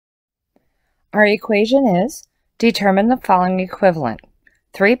Our equation is determine the following equivalent,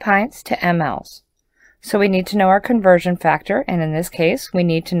 3 pints to mLs. So we need to know our conversion factor, and in this case, we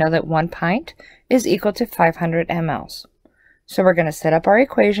need to know that 1 pint is equal to 500 mLs. So we're going to set up our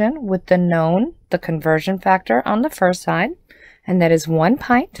equation with the conversion factor on the first side, and that is 1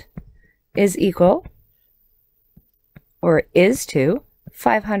 pint is equal or is to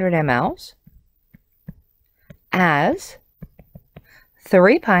 500 mLs as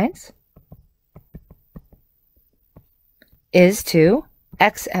 3 pints is to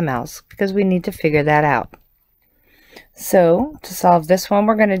X mLs, because we need to figure that out. So to solve this one,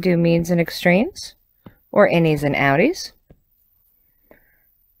 we're going to do means and extremes, or innies and outies.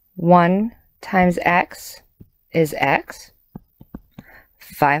 1 times X is X.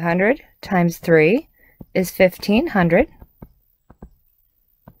 500 times 3 is 1500.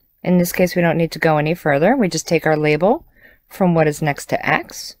 In this case, we don't need to go any further. We just take our label from what is next to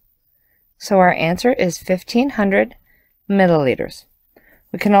X. So our answer is 1500 milliliters.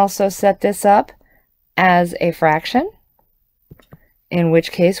 We can also set this up as a fraction, in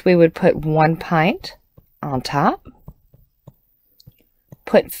which case we would put 1 pint on top,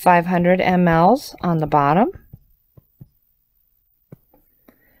 put 500 mLs on the bottom.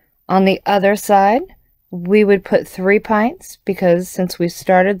 On the other side, we would put 3 pints, because since we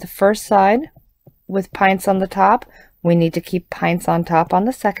started the first side with pints on the top, we need to keep pints on top on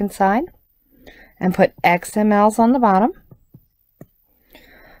the second side, and put X mLs on the bottom.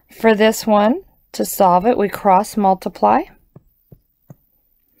 For this one, to solve it, we cross multiply.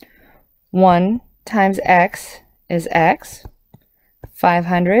 1 times X is X.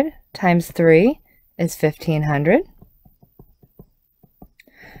 500 times 3 is 1500.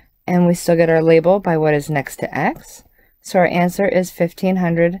 And we still get our label by what is next to X. So our answer is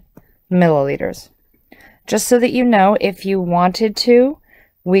 1500 milliliters. Just so that you know, if you wanted to,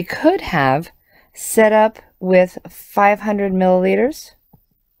 we could have set up with 500 milliliters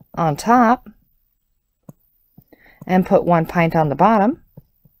on top and put 1 pint on the bottom.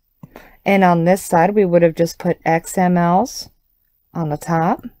 And on this side, we would have just put X mLs on the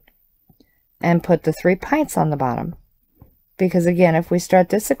top and put the 3 pints on the bottom. Because again, if we start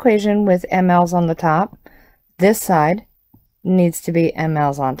this equation with mLs on the top, this side needs to be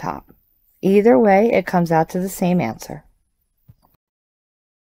mLs on top. Either way, it comes out to the same answer.